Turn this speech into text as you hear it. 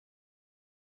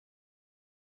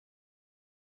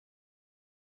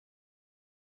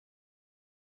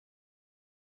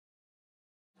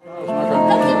Good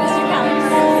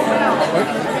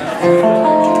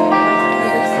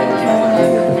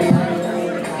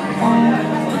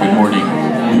morning.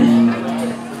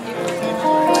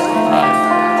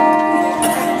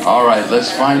 All right,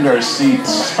 let's find our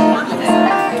seats.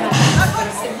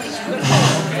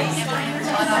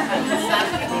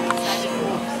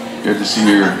 Good to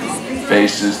see your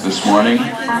faces this morning.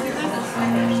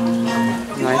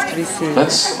 Nice to be seen.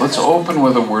 Let's open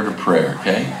with a word of prayer,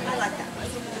 okay?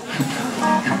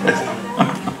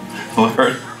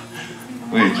 Lord,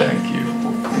 we thank you.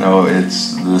 You know,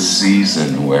 it's the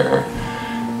season where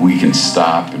we can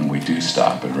stop, and we do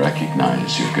stop and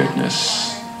recognize your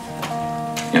goodness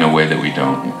in a way that we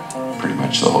don't pretty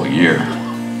much the whole year.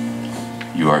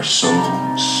 You are so,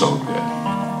 so good.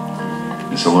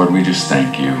 And so, Lord, we just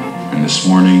thank you. And this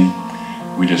morning,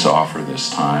 we just offer this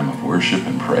time of worship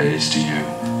and praise to you.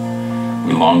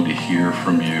 We long to hear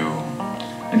from you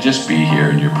and just be here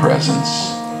in your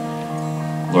presence.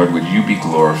 Lord, would you be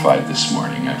glorified this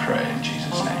morning, I pray, in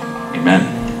Jesus' name. Amen.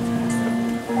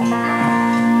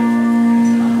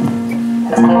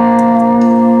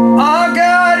 Our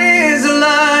God is a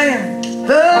lion,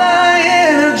 the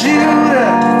Lion of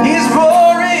Judah. He's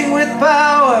roaring with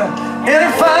power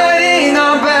and fighting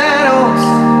our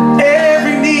battles.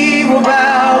 Every knee will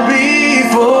bow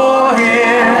before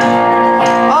him.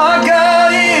 Our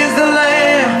God is the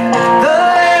Lamb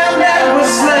that was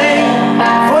slain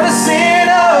for the sin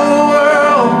of the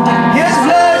world. His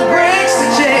blood breaks the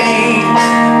chains.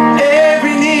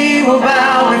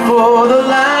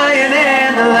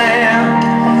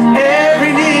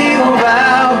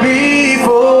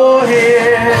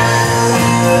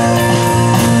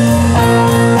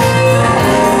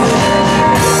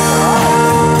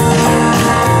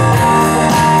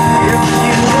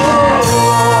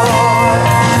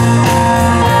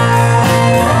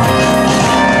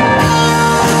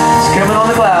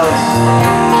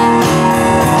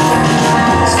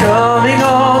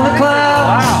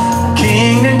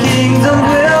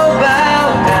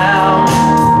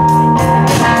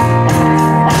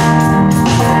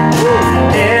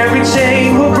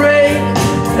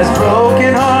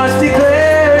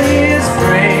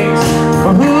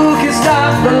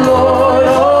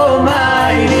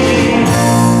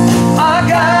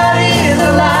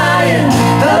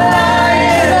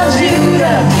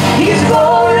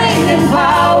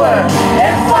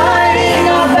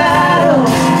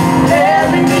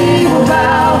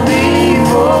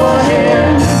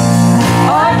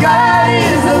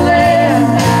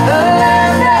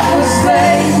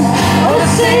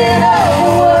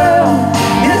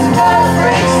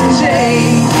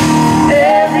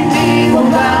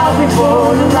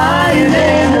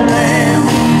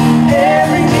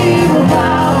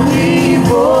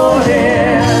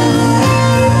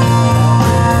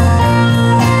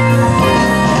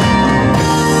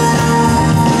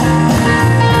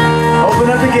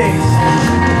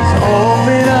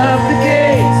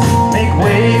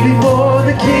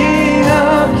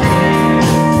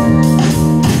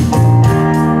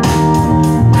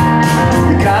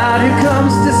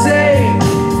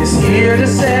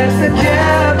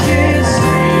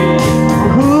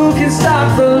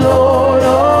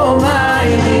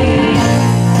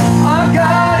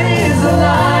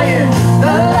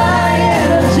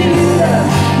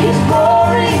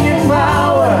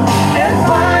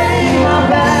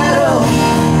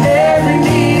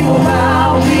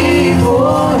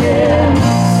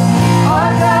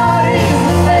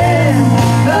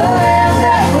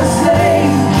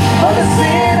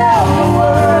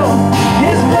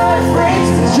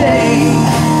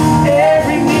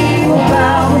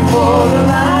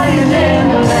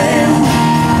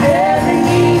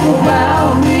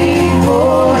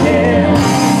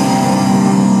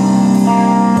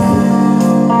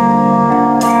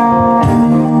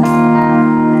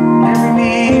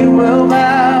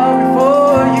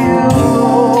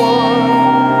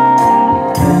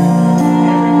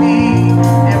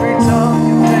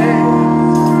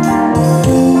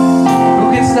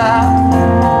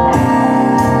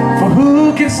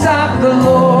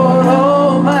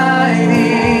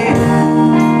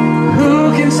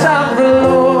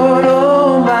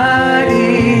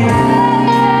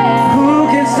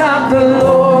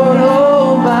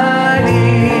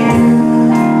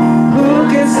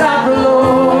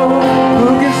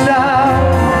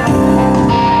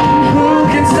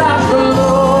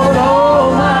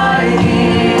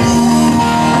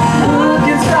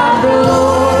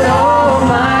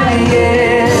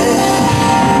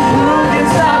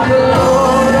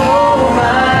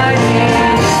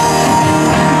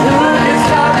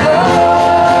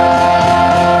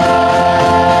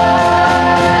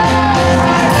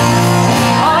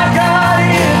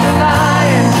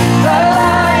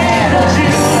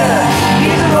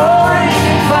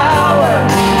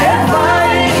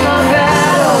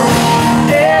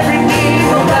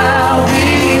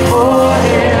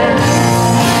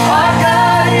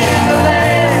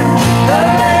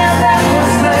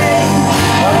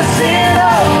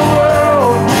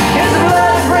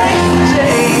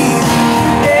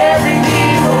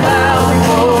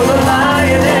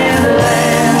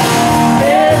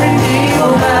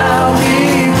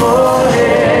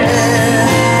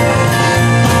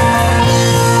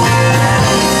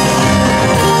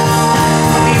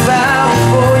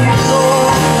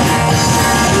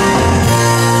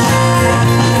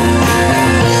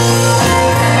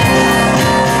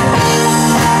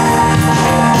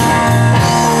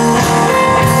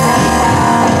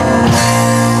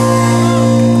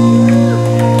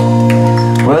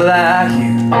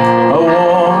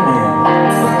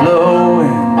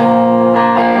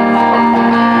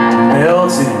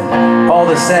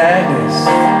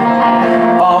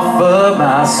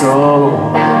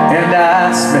 soul, and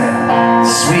I smell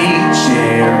sweet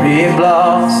cherry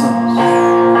blossoms,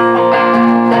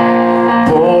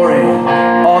 pouring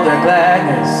all their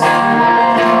gladness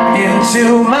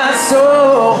into my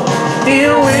soul. In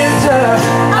winter,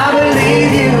 I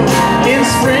believe you. In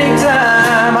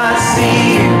springtime, I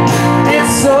see you. It's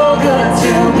so good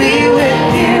to be with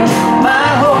you. My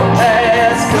hope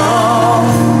has come.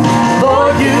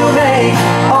 Lord, you make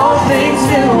all things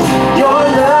new. Your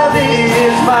love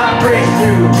is my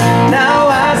breakthrough. Now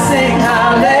I sing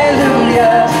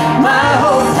hallelujah. My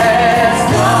hope has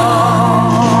come.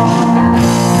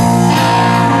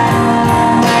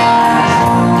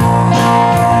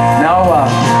 Now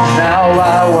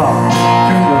I walk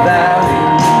through the valley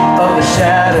of the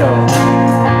shadow,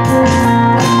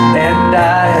 and I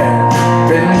have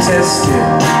been tested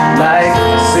like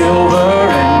silver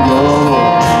and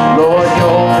gold. Lord,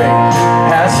 your faith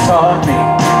has taught me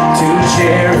to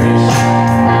cherish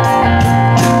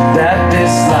that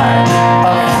this life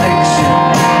affliction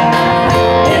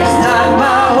is not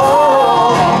my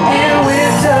home. In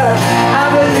winter, I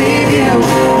believe you.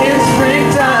 In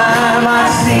springtime, I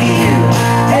see you.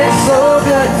 It's so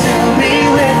good to be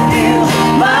with you.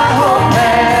 My hope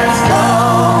has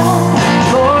come.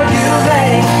 Lord, you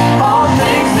make all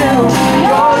things new.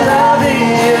 Your love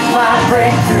is my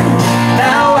breakthrough.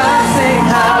 Now I sing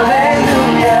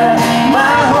hallelujah.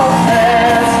 My hope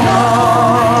has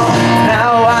come.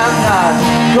 Now I'm not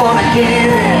gonna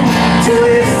give in to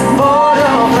this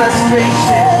mortal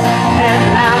frustration, and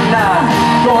I'm not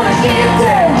gonna give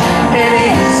them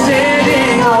any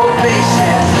standing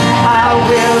ovation. I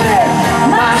will let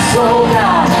my soul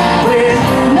down with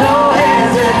no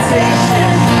hesitation,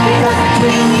 because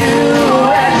between you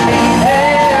and me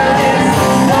there is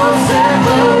no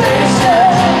separation.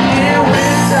 In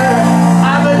winter,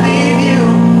 I believe you.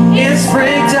 In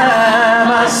springtime,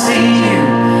 I see you.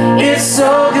 It's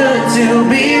so good to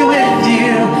be with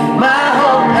you. My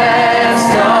hope has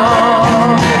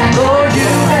come. Lord,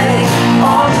 you make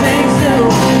all things new.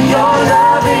 Your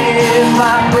love is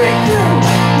my breakthrough.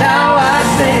 Now I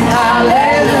sing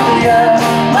hallelujah.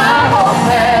 My hope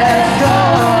has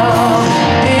come.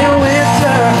 In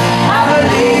winter, I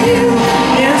believe you.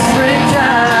 In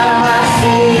springtime, I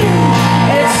see you.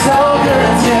 It's so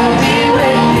good to be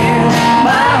with you.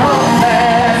 My hope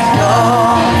has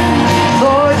come.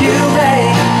 Lord, you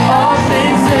make all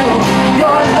things new.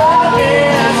 Your love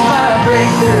is my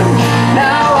breakthrough.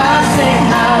 Now I sing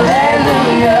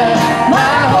hallelujah.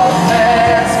 My hope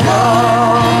has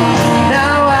come.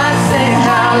 Now I sing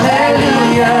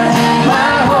hallelujah.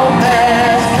 My hope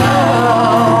has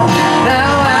come.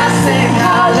 Now I sing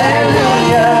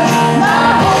hallelujah. My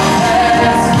hope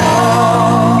has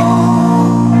come.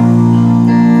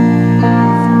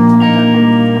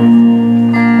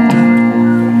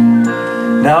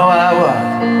 Now I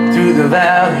walk through the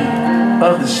valley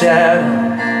of the shadow,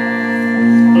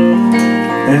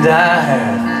 and I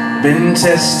have been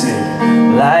tested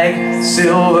like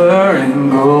silver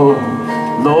and gold.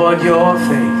 Lord, your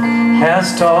faith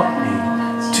has taught me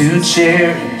to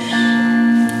cherish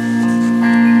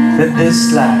that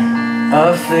this life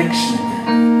affliction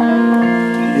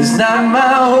is not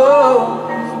my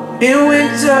home. In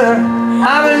winter,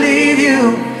 I believe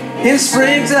you. In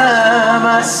springtime,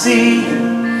 I see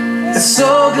you. It's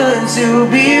so good to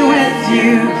be with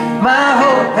you. My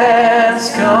hope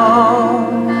has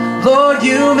come. Lord,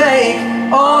 you make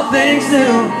all things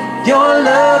new. Your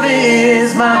love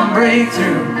is my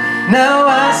breakthrough. Now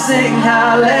I sing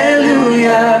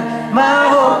hallelujah. My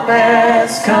hope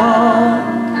has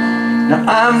come. Now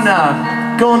I'm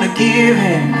not gonna give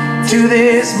in to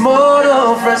this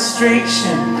mortal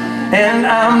frustration, and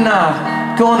I'm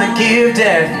not gonna give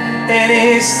death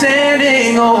any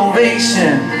standing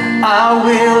ovation. I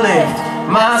will lift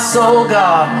my soul,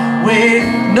 God, with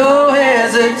no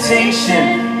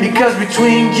hesitation, because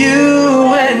between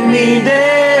you and me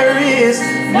there is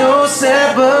no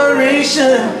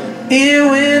separation. In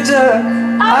winter,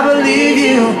 I believe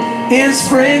you. In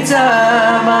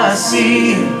springtime, I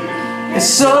see you. It's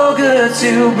so good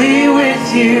to be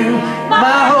with you.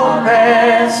 My hope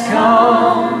has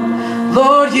come.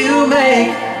 Lord, you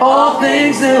make all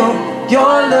things new.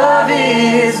 Your love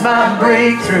is my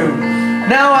breakthrough.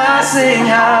 Now I sing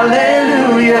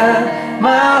hallelujah.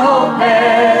 My hope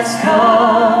has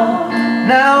come.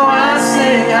 Now I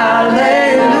sing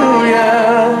hallelujah.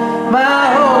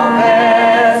 My hope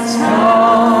has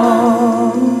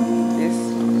come. Yes.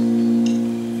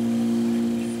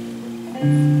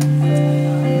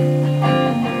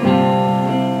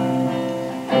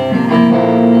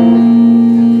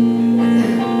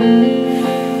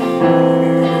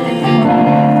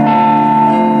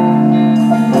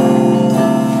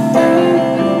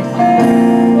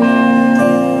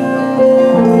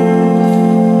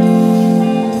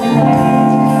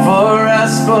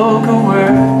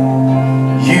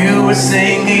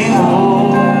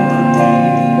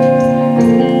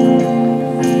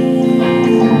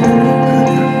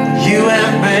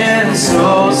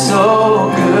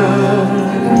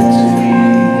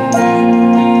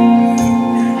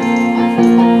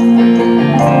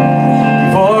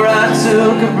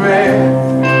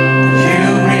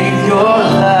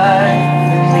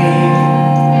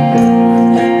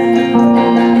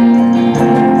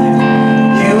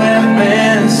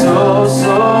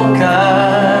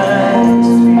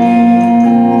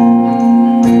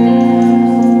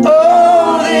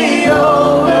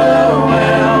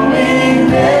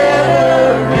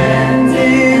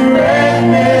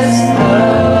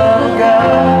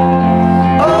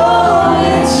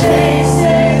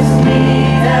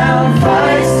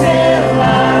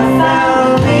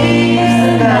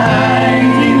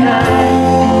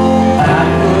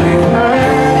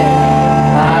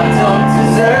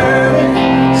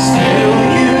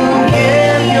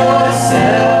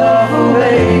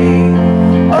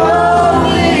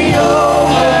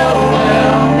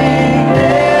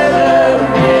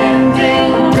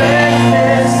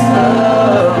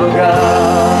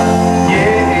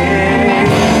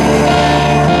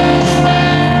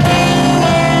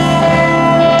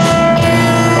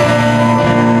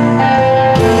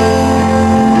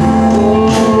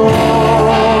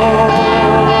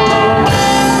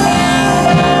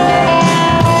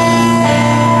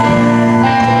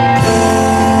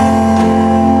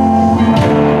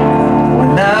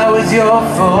 was your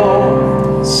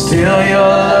foe, still your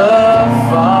love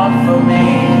fought for me.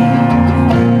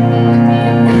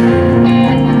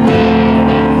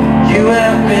 You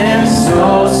have been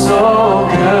so, so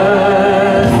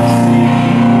good to me.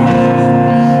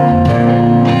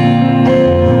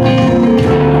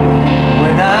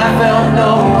 When I felt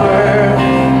no worth,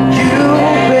 you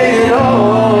paid it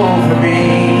all for me.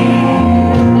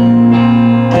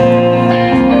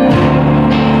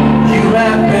 You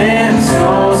have been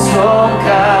so, so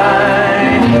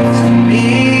kind to me.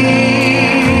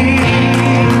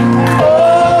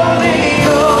 Oh, the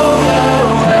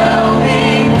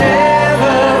overwhelming,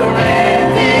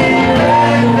 never-ending,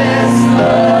 reckless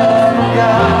love of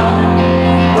God.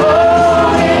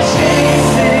 Oh, it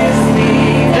chases me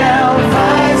down,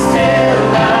 fights till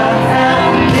I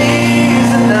found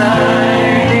peace in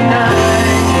 99.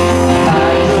 I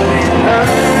couldn't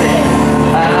earn it,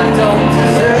 I don't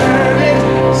deserve it,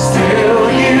 still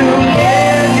you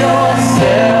gave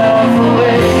yourself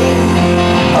away.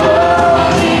 Oh,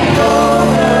 the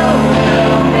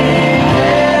overwhelming,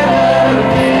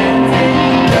 never-ending,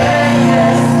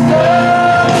 reckless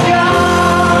love of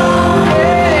God.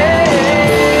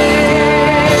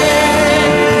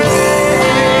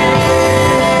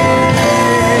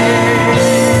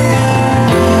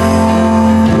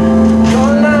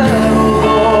 Your love,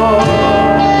 Lord,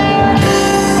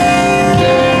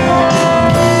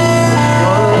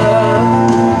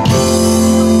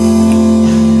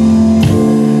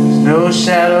 there's no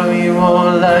shadow you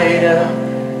won't light up,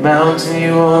 mountain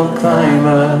you won't climb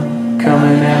up,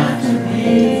 coming after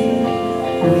me.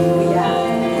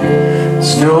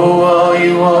 There's no wall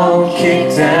you won't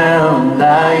kick down,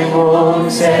 lie you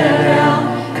won't tear down,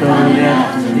 coming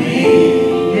after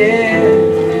me. Yeah.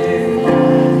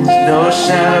 There's no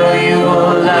shadow you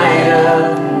won't light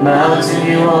up, mountain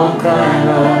you won't climb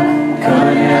up,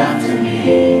 coming after me.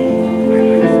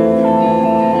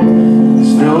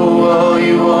 There's no wall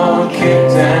you won't kick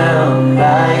down,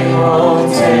 lie you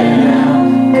won't tear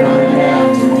down, coming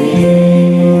after me.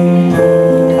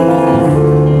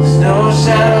 There's no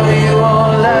shadow you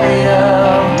won't light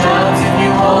up, mountain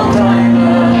you won't climb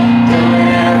up, coming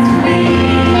after me.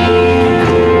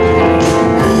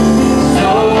 There's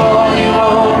no wall you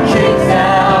won't kick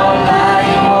down, lie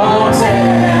you won't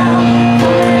tear down,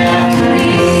 coming after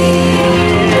me.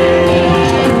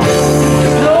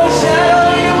 There's no shadow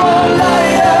you won't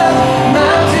light up,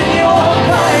 mountain you won't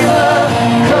climb up,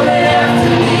 coming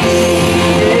after me.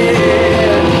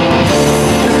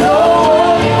 There's no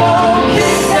wall you won't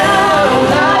kick down,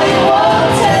 lie you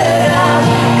won't tear down,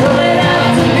 coming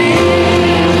after me.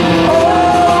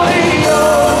 Oh, the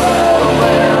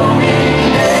overwhelming,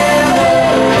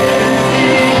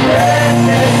 never-ending,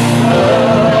 reckless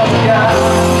love of God.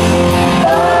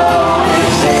 Oh, it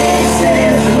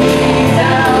chases me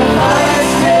down,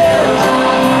 fights till I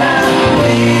found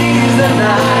peace in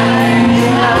 99.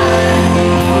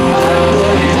 I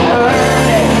couldn't earn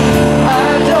it, I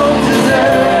don't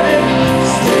deserve it,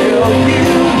 still you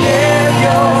gave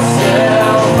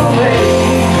yourself away.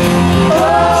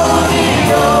 Oh, the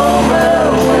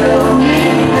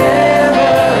overwhelming,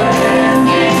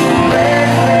 never-ending,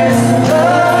 reckless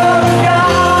love of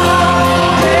God.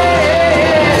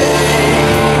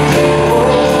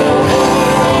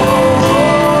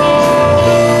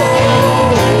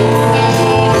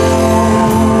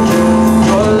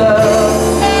 Your love,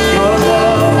 your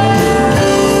love.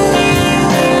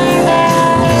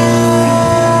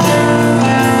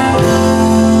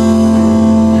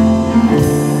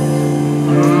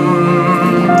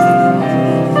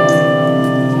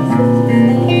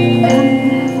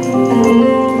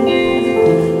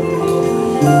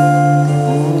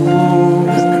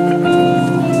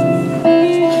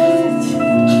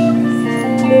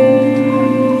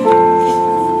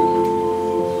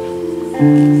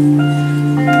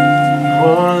 You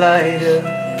won't light up,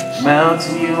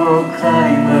 mountain you won't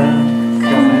climb up,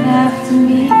 coming after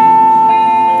me.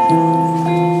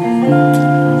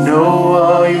 No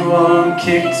wall you won't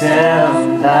kick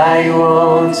down, lie you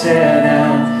won't tear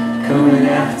down, coming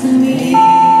after me.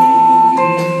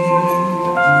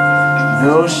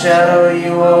 No shadow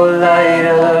you won't light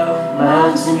up,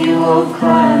 mountain you won't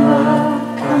climb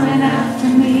up, coming after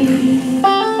me.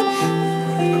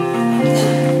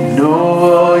 No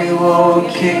wall you won't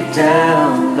kick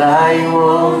down, lie you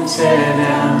won't tear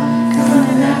down,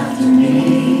 coming after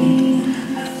me.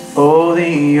 Oh,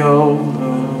 the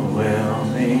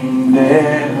overwhelming,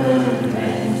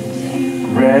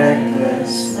 never-ending,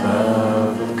 reckless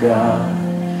love of God.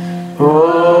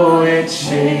 Oh, it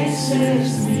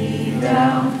chases me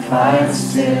down,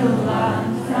 fights till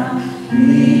I'm found,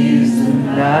 leaves the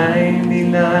 99.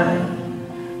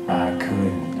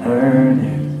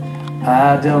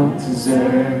 I don't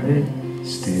deserve it,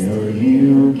 still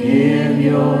you give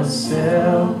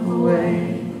yourself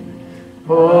away.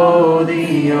 Oh,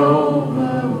 the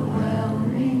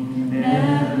overwhelming,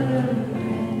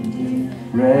 never-ending,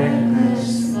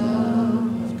 reckless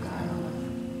love of God.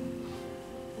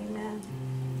 Amen.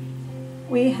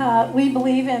 We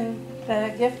believe in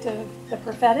the gift of the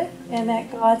prophetic and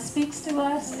that God speaks to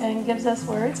us and gives us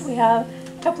words. We have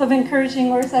a couple of encouraging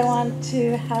words I want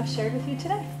to have shared with you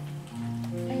today.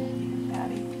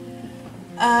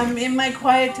 In my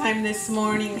quiet time this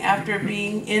morning, after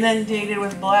being inundated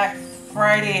with Black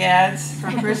Friday ads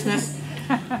for Christmas,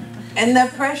 and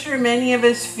the pressure many of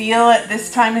us feel at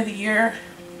this time of the year,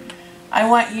 I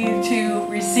want you to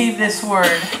receive this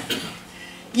word.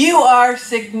 You are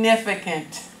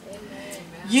significant.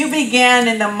 You began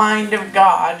in the mind of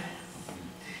God.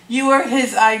 You are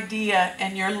His idea,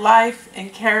 and your life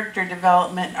and character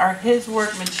development are His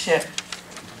workmanship.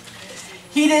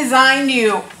 He designed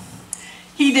you.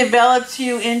 He develops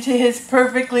you into His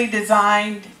perfectly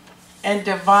designed and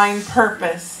divine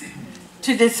purpose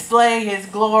to display His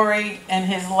glory and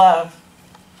His love.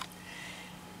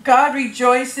 God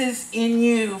rejoices in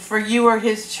you, for you are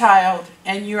His child,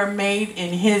 and you are made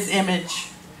in His image.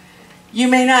 You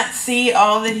may not see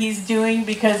all that He's doing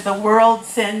because the world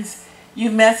sends you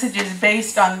messages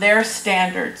based on their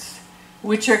standards,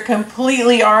 which are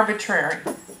completely arbitrary.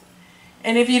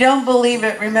 And if you don't believe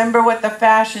it, remember what the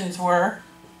fashions were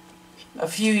a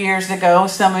few years ago.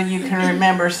 Some of you can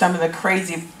remember some of the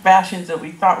crazy fashions that we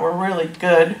thought were really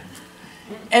good.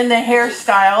 And the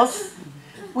hairstyles.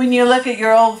 When you look at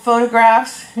your old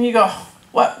photographs, and you go,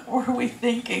 what were we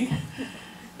thinking?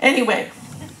 Anyway,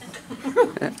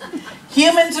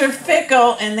 humans are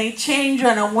fickle and they change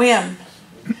on a whim.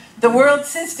 The world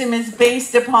system is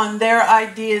based upon their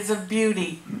ideas of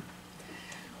beauty.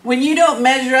 When you don't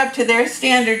measure up to their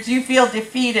standards, you feel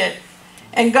defeated.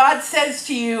 And God says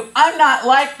to you, I'm not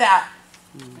like that.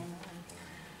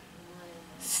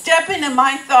 Step into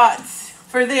my thoughts,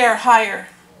 for they are higher.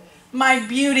 My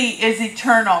beauty is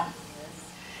eternal.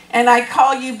 And I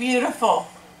call you beautiful,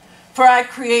 for I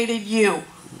created you.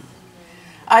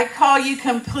 I call you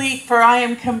complete, for I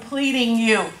am completing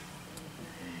you.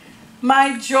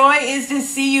 My joy is to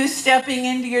see you stepping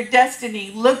into your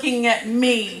destiny, looking at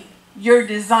me, your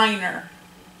designer.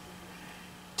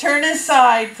 Turn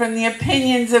aside from the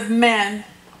opinions of men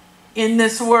in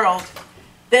this world.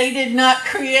 They did not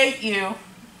create you.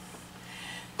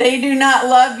 They do not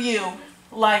love you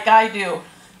like I do.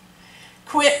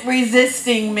 Quit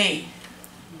resisting me.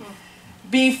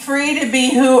 Be free to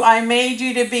be who I made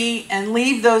you to be and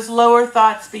leave those lower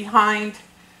thoughts behind,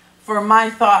 for my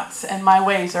thoughts and my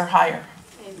ways are higher.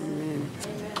 Amen.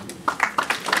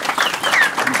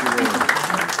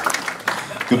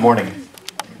 Good morning.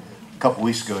 A couple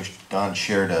weeks ago, Don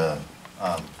shared a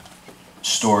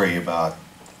story about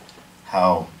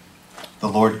how the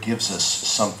Lord gives us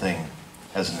something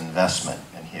as an investment,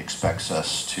 and He expects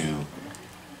us to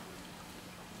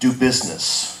do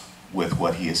business with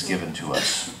what He has given to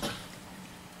us.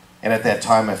 And at that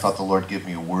time, I felt the Lord give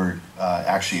me a word,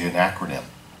 actually an acronym.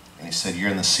 And He said, you're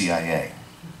in the CIA.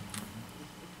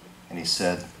 And He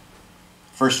said,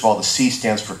 first of all, the C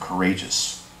stands for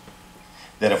courageous.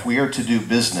 That if we are to do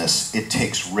business, it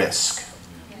takes risk.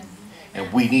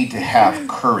 And we need to have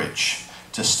courage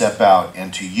to step out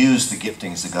and to use the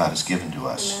giftings that God has given to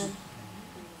us. Amen.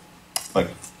 But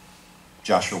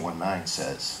Joshua 1:9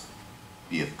 says,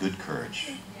 be of good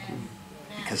courage,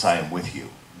 because I am with you.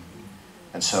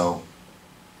 And so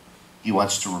He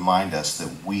wants to remind us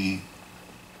that we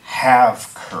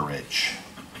have courage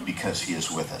because He is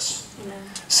with us. Amen.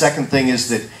 Second thing is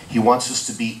that He wants us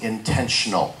to be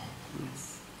intentional.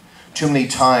 Too many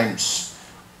times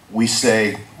we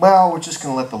say, well, we're just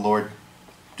going to let the Lord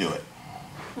do it.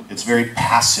 It's very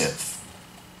passive.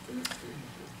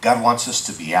 God wants us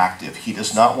to be active. He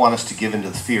does not want us to give into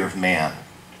the fear of man,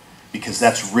 because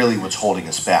that's really what's holding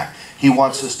us back. He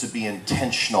wants us to be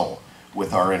intentional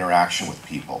with our interaction with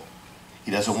people.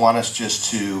 He doesn't want us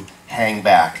just to hang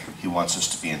back. He wants us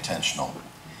to be intentional.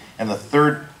 And the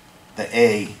third, the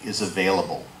A, is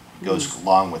available. It goes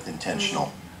along with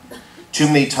intentional. Too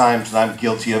many times, and I'm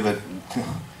guilty of it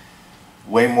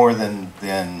way more than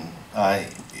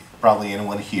probably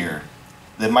anyone here,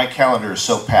 that my calendar is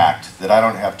so packed that I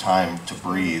don't have time to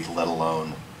breathe, let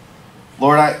alone,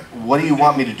 Lord, what do you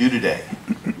want me to do today?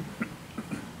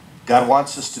 God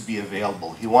wants us to be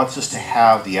available. He wants us to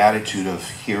have the attitude of,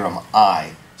 here am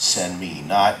I, send me,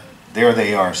 not there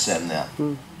they are, send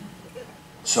them.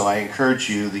 So I encourage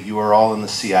you that you are all in the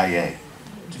CIA,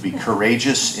 to be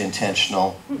courageous,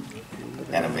 intentional,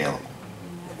 and available.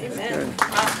 Amen.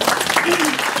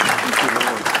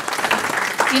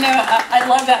 You know, I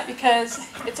love that because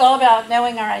it's all about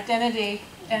knowing our identity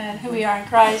and who we are in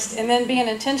Christ, and then being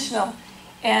intentional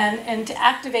and to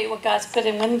activate what God's put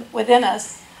in within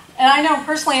us. And I know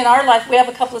personally in our life we have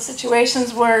a couple of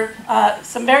situations where,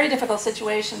 some very difficult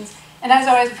situations, and as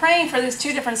I was praying for these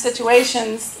two different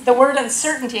situations, the word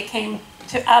uncertainty came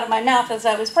out of my mouth as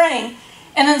I was praying.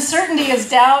 And uncertainty is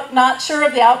doubt, not sure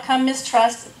of the outcome,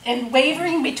 mistrust, and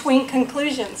wavering between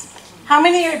conclusions. How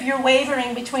many of you are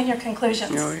wavering between your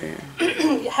conclusions? Oh,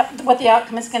 yeah. What the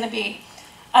outcome is going to be?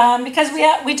 Because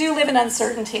we do live in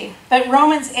uncertainty. But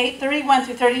Romans 8:31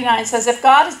 through 39 says, if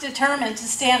God is determined to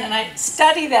stand, and I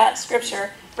study that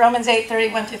scripture, Romans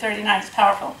 8:31 through 39 is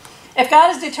powerful. If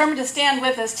God is determined to stand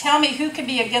with us, tell me who can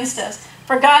be against us?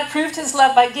 For God proved his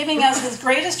love by giving us his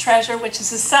greatest treasure, which is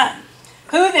his Son.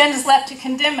 Who then is left to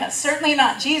condemn us? Certainly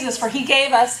not Jesus, for he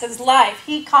gave us his life.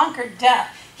 He conquered death.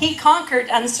 He conquered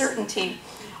uncertainty.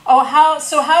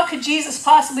 How could Jesus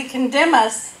possibly condemn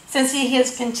us since he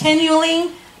is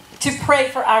continuing to pray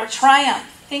for our triumph?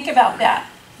 Think about that.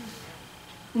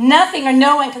 Nothing or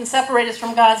no one can separate us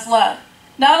from God's love.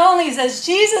 Not only does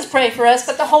Jesus pray for us,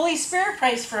 but the Holy Spirit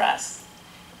prays for us.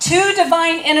 2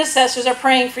 divine intercessors are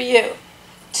praying for you.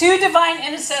 2 divine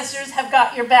intercessors have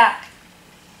got your back.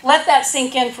 Let that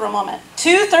sink in for a moment.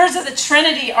 2/3 of the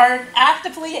Trinity are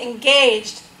actively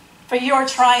engaged for your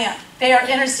triumph. They are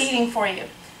interceding for you.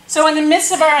 So in the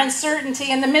midst of our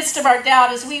uncertainty, in the midst of our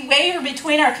doubt, as we waver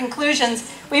between our conclusions,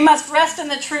 we must rest in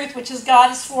the truth, which is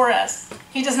God is for us.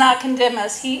 He does not condemn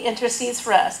us. He intercedes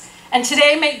for us. And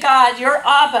today may God, your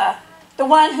Abba, the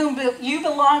one whom you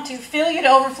belong to, fill you to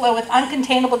overflow with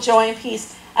uncontainable joy and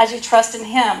peace as you trust in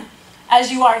him.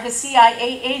 As you are his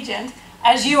CIA agent,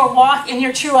 as you walk in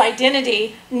your true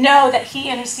identity, know that he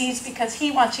intercedes because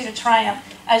he wants you to triumph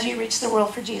as you reach the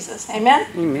world for Jesus. Amen?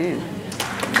 Amen.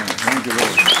 Thank you,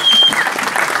 Lord.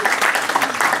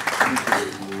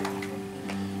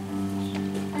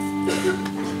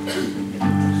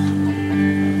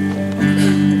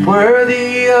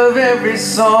 Worthy of every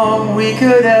song we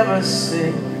could ever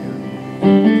sing,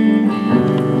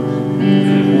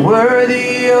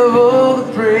 worthy of all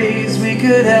the praise we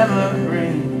could ever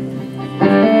bring,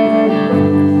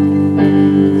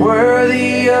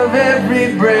 worthy of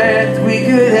every breath we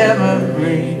could ever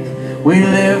breathe. We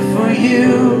live for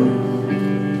you.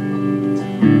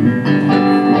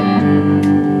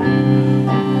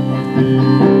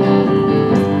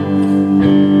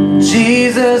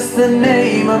 Jesus, the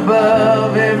name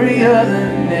above every other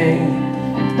name.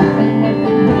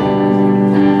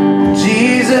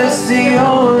 Jesus, the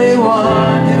only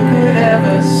one who could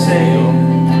ever save.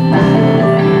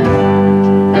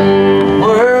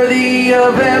 Worthy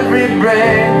of every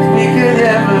breath we could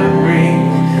ever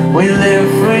breathe. We live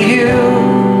for you.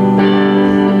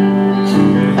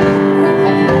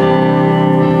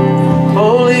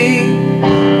 Holy,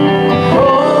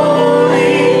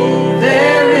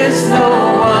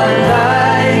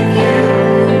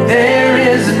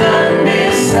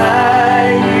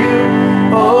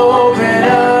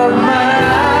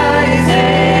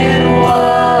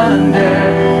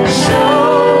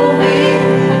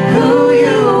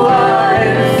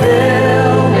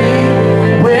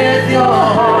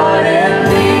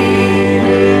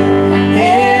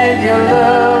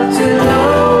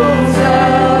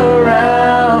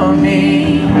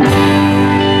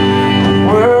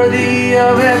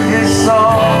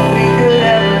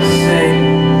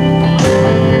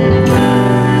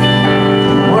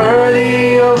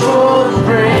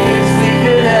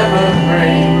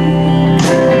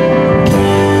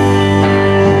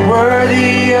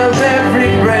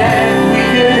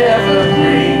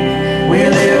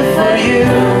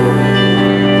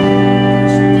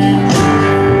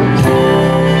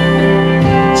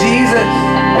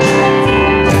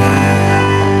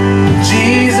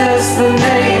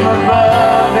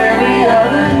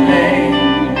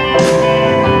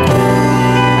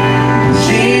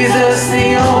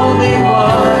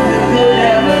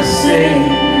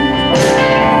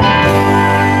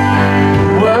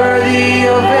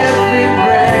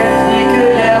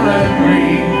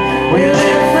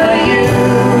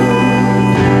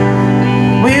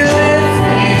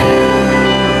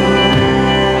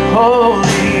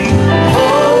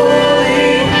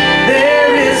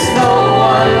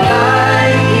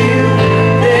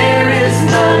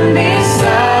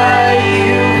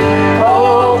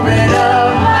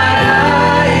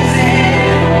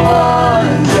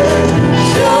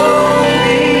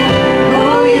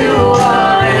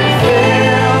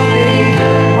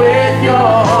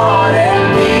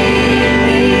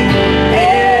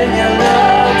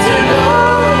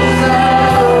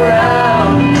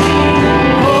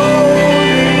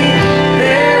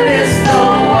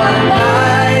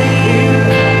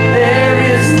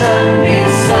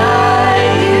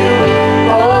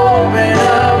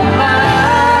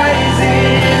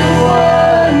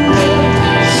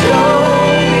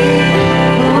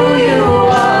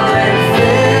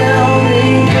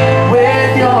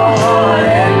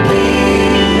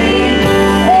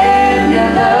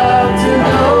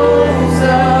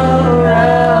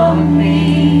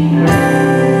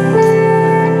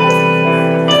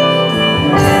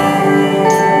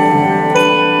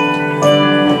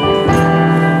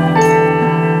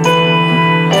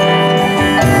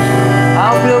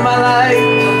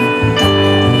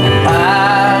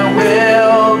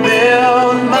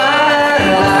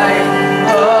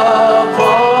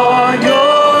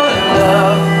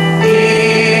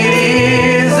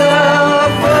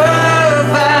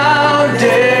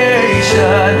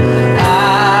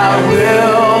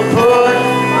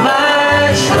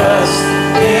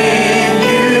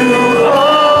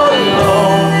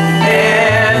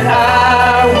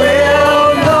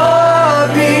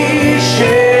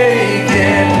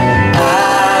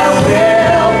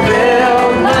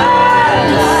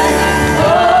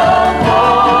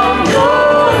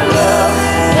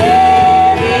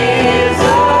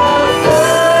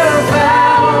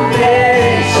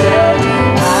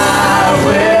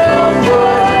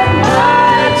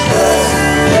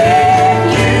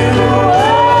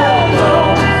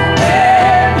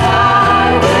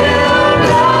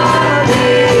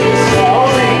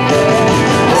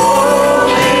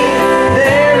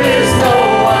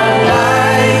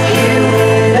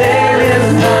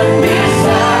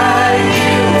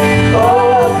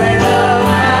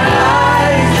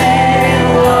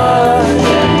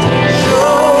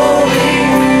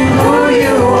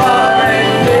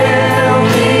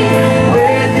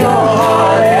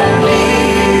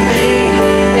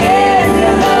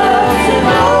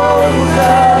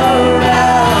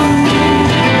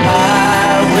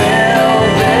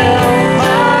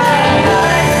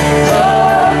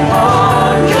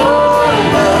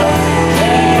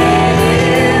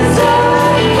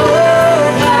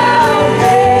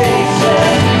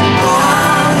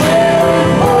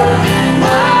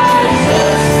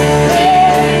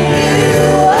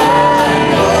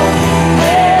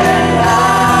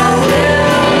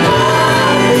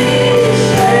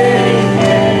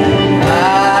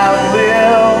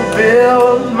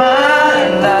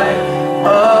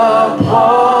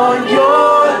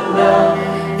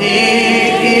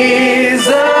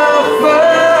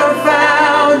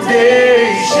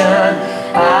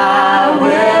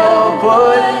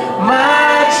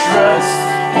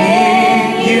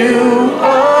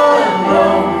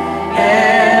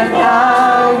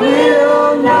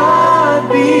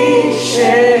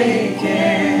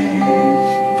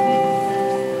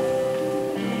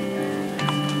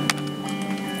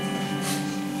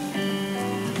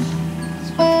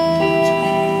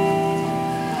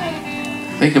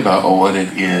 think about what it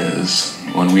is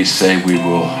when we say we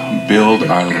will build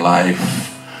our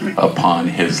life upon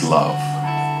His love.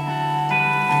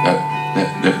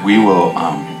 That we will,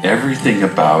 everything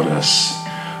about us,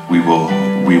 we will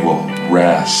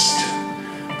rest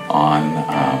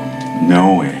on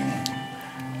knowing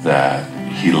that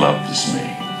He loves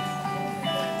me.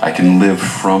 I can live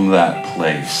from that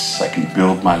place. I can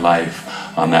build my life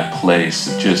on that place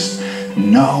of just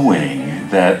knowing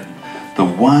that the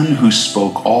one who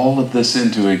spoke all of this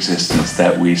into existence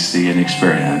that we see and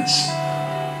experience,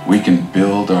 we can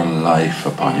build our life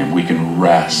upon Him. We can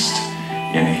rest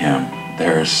in Him.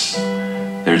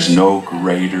 There's no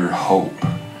greater hope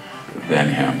than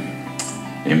Him.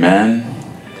 Amen.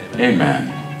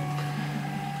 Amen.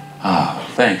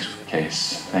 Thanks,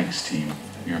 Case. Thanks, team.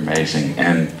 You're amazing.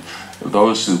 And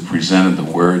those who presented the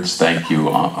words, thank you.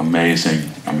 Amazing,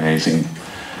 amazing.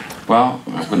 Well,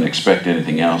 I wouldn't expect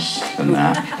anything else than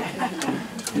that.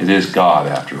 It is God,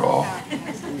 after all.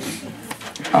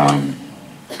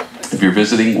 If you're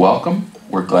visiting, welcome.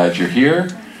 We're glad you're here.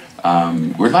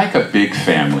 We're like a big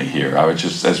family here. I was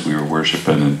just, as we were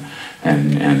worshiping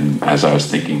and as I was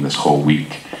thinking this whole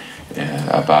week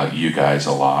about you guys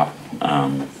a lot.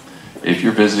 If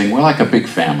you're visiting, we're like a big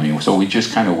family. So we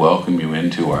just kind of welcome you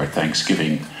into our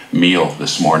Thanksgiving meal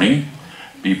this morning.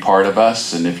 Be part of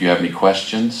us, and if you have any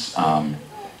questions,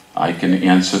 I can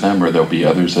answer them, or there'll be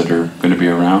others that are going to be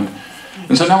around.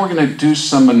 And so now we're going to do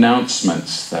some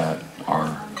announcements that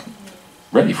are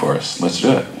ready for us. Let's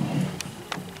do it.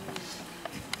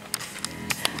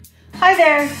 Hi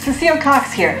there, Cecile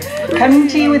Cox here, coming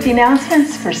to you with the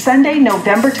announcements for Sunday,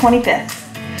 November 25th.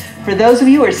 For those of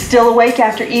you who are still awake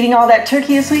after eating all that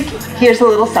turkey this week, here's a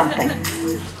little something.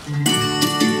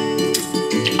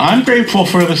 I'm grateful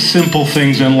for the simple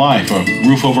things in life. A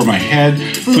roof over my head,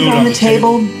 Food on the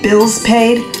table, bills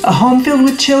paid, a home filled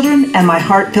with children, and my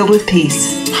heart filled with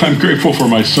peace. I'm grateful for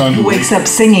my son Who wakes up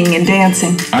singing and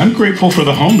dancing. I'm grateful for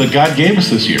the home that God gave us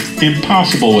this year.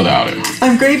 Impossible without him.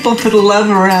 I'm grateful for the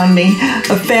love around me,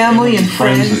 of family and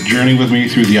Friends that journey with me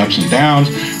through the ups and downs,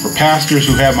 for pastors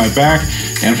who have my back,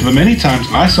 and for the many times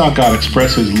I saw God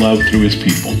express His love through His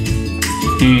people.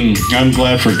 I'm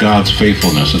glad for God's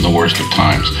faithfulness in the worst of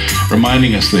times,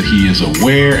 reminding us that He is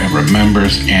aware and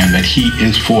remembers, and that He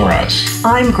is for us.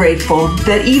 I'm grateful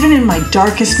that even in my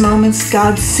darkest moments,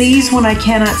 God sees when I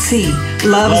cannot see,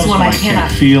 loves when I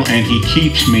cannot feel, and He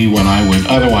keeps me when I would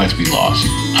otherwise be lost.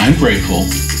 I'm grateful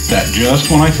that just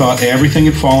when I thought everything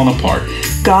had fallen apart,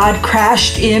 God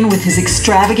crashed in with His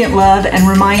extravagant love and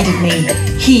reminded me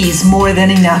He's more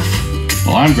than enough.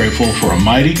 Well, I'm grateful for a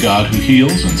mighty God who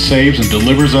heals and saves and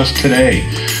delivers us today,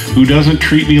 who doesn't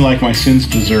treat me like my sins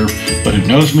deserve, but who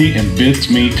knows me and bids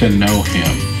me to know Him.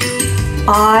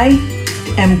 I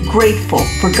am grateful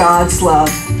for God's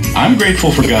love. I'm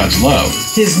grateful for God's love.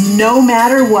 His no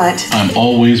matter what, I'm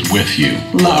always with you.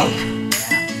 Love.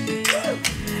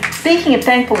 Speaking of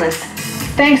thankfulness,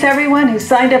 thanks everyone who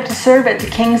signed up to serve at the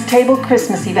King's Table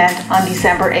Christmas event on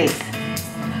December 8th.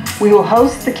 We will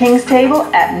host the King's Table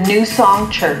at New Song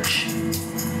Church.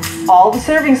 All the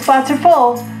serving spots are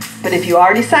full, but if you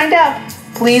already signed up,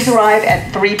 please arrive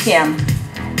at 3 p.m.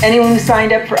 Anyone who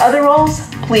signed up for other roles,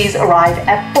 please arrive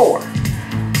at 4.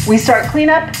 We start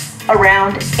cleanup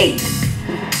around 8.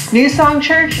 New Song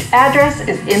Church address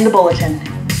is in the bulletin.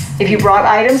 If you brought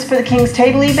items for the King's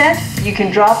Table event, you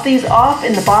can drop these off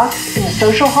in the box in the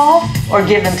social hall or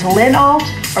give them to Lynn Alt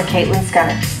or Caitlin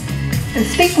Scunner. And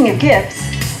speaking of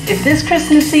gifts, if this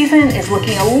Christmas season is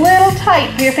looking a little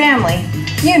tight for your family,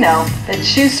 you know, that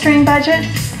shoestring budget,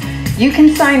 you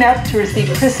can sign up to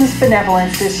receive Christmas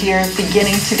benevolence this year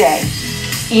beginning today.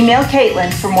 Email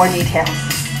Caitlin for more details.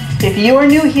 If you are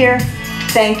new here,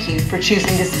 thank you for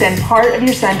choosing to spend part of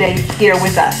your Sunday here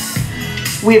with us.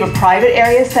 We have a private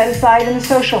area set aside in the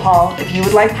social hall if you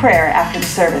would like prayer after the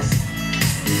service.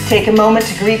 Take a moment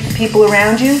to greet the people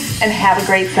around you and have a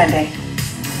great Sunday.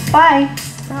 Bye.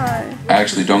 Bye.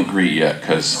 Actually, don't greet yet,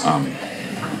 because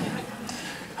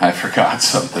I forgot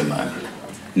something that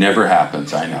never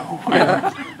happens. I know.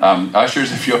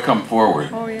 Ushers, if you'll come forward.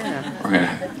 Oh yeah.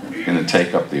 We're gonna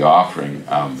take up the offering.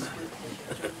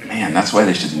 Man, that's why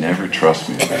they should never trust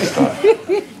me with this stuff.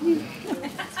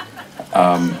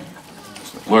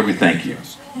 Lord, we thank you.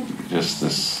 Just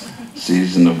this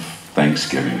season of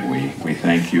Thanksgiving, we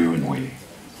thank you, and we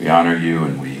honor you,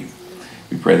 and we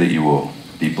pray that you will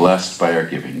be blessed by our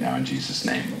giving now in Jesus'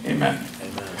 name. Amen.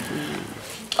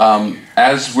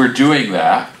 As we're doing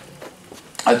that,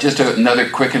 just another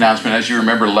quick announcement. As you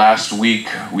remember, last week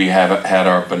we had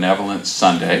our Benevolence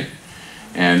Sunday,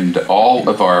 and all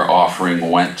of our offering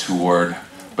went toward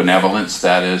benevolence,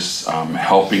 that is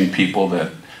helping people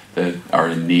that that are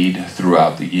in need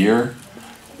throughout the year.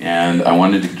 And I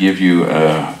wanted to give you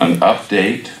an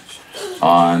update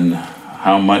on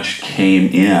how much came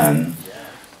in.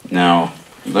 Now,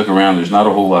 look around, there's not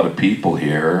a whole lot of people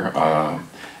here,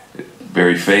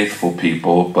 very faithful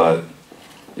people, but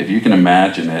if you can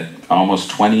imagine it, almost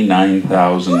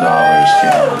 $29,000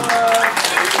 came in.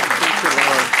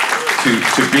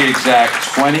 To be exact,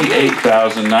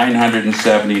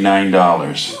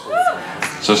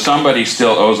 $28,979. So somebody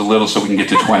still owes a little so we can get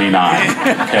to 29,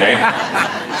 okay?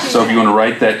 So if you want to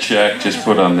write that check, just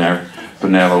put on there,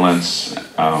 benevolence,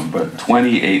 but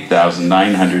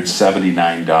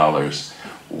 $28,979.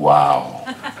 Wow.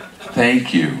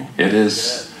 Thank you.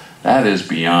 That is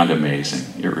beyond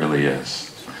amazing. It really is.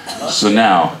 So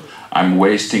now, I'm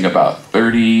wasting about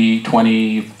 30,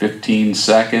 20, 15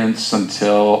 seconds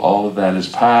until all of that is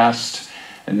passed.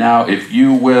 And now if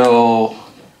you will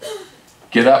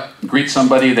get up, greet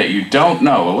somebody that you don't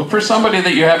know. Look for somebody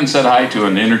that you haven't said hi to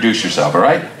and introduce yourself, all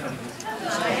right?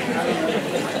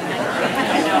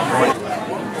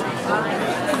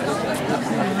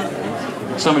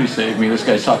 Somebody saved me. This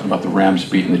guy's talking about the Rams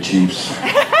beating the Chiefs.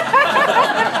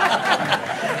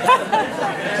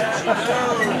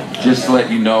 Just to let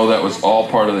you know, that was all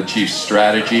part of the Chiefs'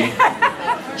 strategy.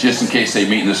 Just in case they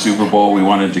meet in the Super Bowl, we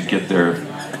wanted to get their,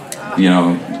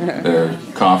 their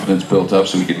confidence built up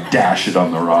so we could dash it on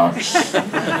the rocks.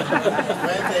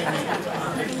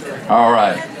 All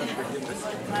right.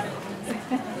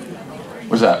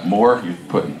 What's that? More? You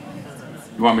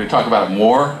want me to talk about it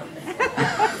more?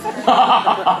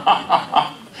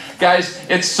 Guys,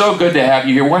 it's so good to have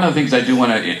you here. One of the things I do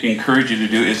want to encourage you to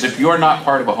do is, if you're not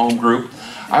part of a home group,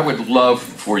 we would love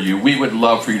for you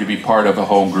to be part of a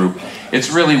home group. It's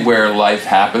really where life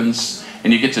happens,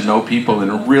 and you get to know people in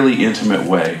a really intimate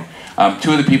way.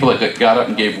 Two of the people that got up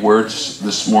and gave words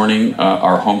this morning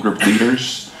are home group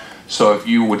leaders. So if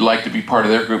you would like to be part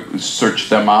of their group, search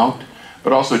them out.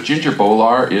 But also Ginger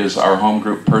Bolar is our home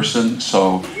group person.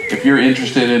 So if you're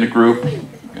interested in a group,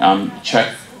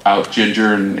 check out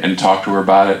Ginger and talk to her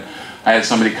about it. I had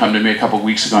somebody come to me a couple of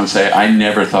weeks ago and say, I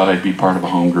never thought I'd be part of a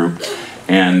home group.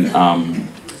 And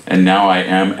now I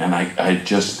am, and I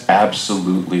just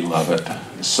absolutely love it.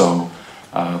 So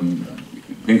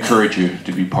encourage you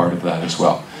to be part of that as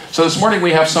well. So this morning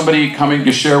we have somebody coming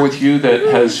to share with you that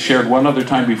has shared one other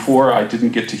time before. I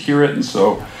didn't get to hear it, and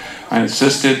so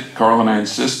Carl and I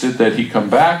insisted that he come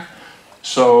back.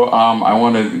 So I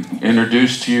want to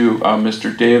introduce to you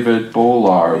Mr. David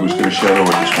Bolar, who's going to share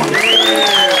over this morning.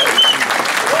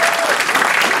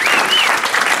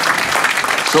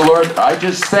 So Lord, I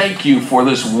just thank you for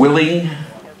this willing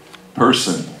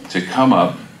person to come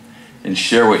up and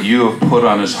share what you have put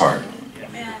on his heart.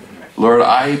 Lord,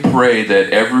 I pray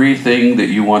that everything that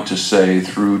you want to say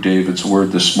through David's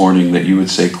word this morning, that you would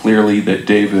say clearly, that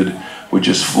David would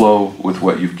just flow with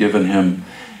what you've given him.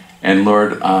 And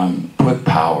Lord, put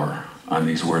power on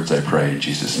these words, I pray, in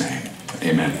Jesus' name.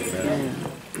 Amen.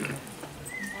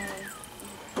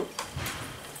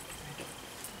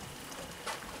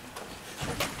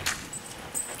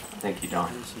 Thank you, Don.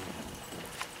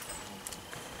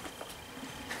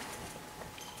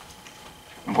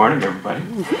 Good morning, everybody.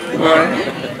 Good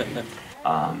morning.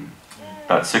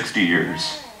 About 60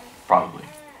 years, probably,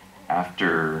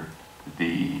 after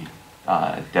the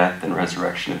death and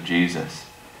resurrection of Jesus,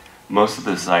 most of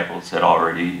the disciples had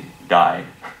already died,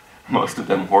 most of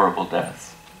them horrible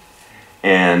deaths.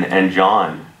 And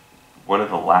John, one of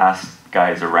the last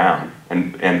guys around,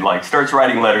 and like starts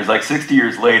writing letters like 60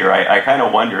 years later. I kind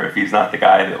of wonder if he's not the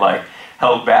guy that like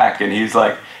held back, and he's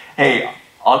like, hey,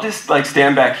 I'll just like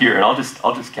stand back here and I'll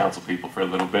just counsel people for a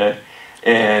little bit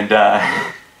and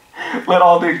let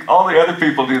all the other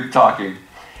people do the talking.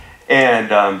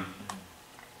 And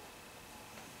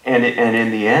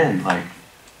in the end, like,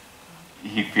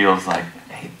 he feels like,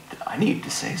 hey, I need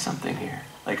to say something here.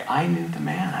 Like, I knew the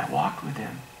man, I walked with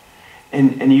him.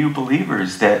 And you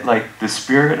believers, that like the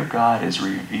Spirit of God has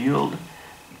revealed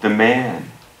the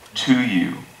man to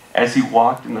you as he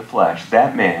walked in the flesh,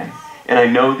 that man. And I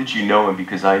know that you know him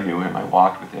because I knew him. I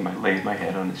walked with him. I laid my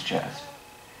head on his chest.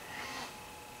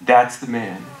 That's the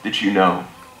man that you know.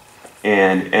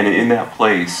 And in that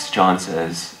place, John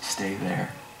says, stay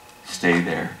there. Stay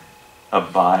there.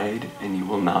 Abide, and you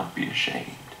will not be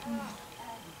ashamed.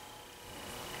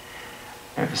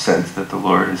 I have a sense that the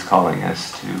Lord is calling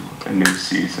us to a new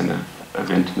season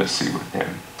of intimacy with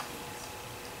him.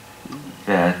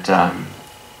 That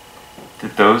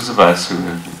those of us who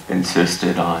have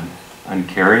insisted on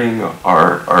carrying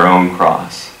our own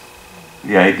cross,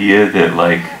 the idea that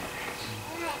like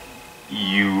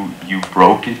you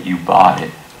broke it, you bought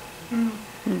it,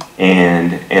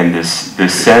 And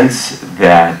this sense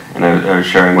that, and I was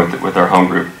sharing with our home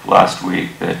group last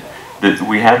week, that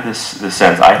we had this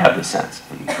sense, I had this sense,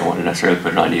 and I don't want to necessarily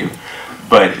put it on you,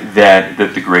 but that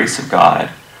the grace of God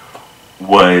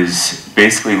was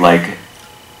basically like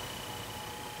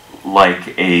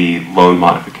a loan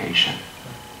modification.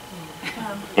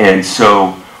 And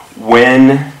so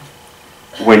when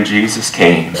Jesus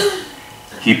came,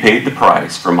 he paid the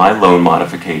price for my loan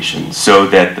modification so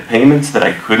that the payments that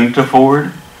I couldn't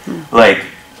afford, like,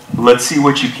 let's see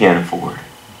what you can afford.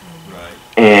 Right.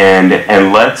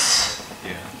 And let's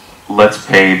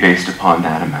pay based upon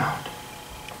that amount.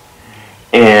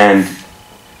 And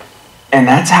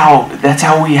that's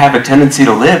how we have a tendency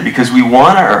to live, because we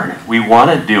want to earn it. We want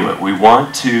to do it. We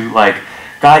want to, like,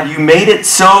 God, you made it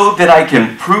so that I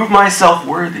can prove myself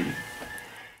worthy.